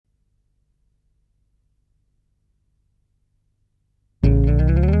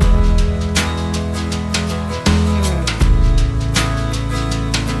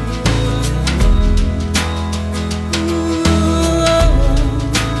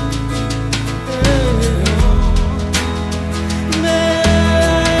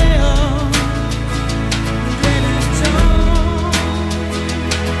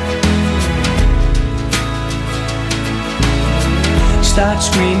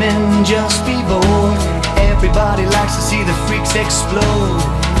screaming, just be bold. Everybody likes to see the freaks explode.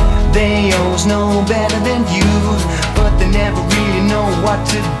 They always know better than you, but they never really know what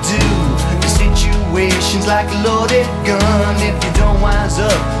to do. The situation's like a loaded gun. If you don't wise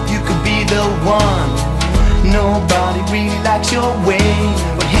up, you could be the one. Nobody really likes your way,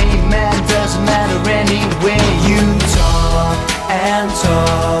 but hey man, doesn't matter anyway. You talk and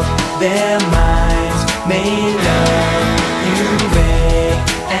talk, their minds made up. You beg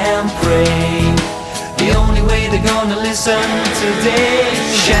and pray, the only way they're gonna listen today.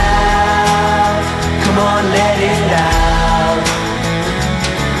 Shout, come on, let it out.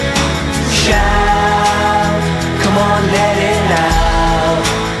 Shout, come on, let it out.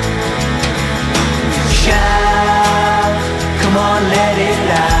 Shout, come on, let it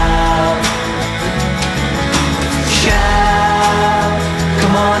out. Shout,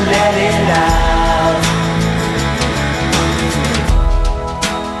 come on, let it out.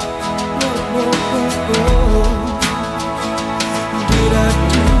 Did I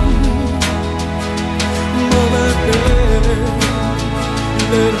do more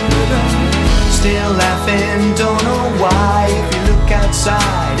Still laughing, don't know why. If you look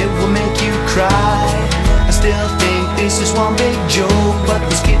outside, it will make you cry. I still think this is one big joke, but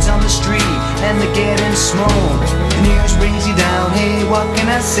there's kids on the street and they're getting smoked. The news brings you down, hey, what can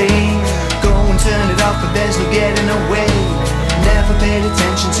I say? Go and turn it off, but there's no getting away. Never paid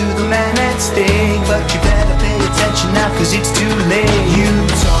attention to the man at stake, but you better pay attention now, cause it's too late. You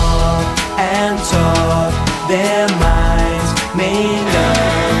talk and talk, their minds made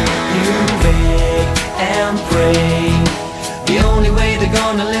up. You beg and pray, the only way they're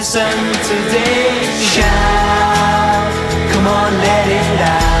gonna listen today. Shout, come on, let it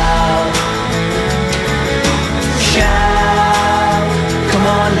out.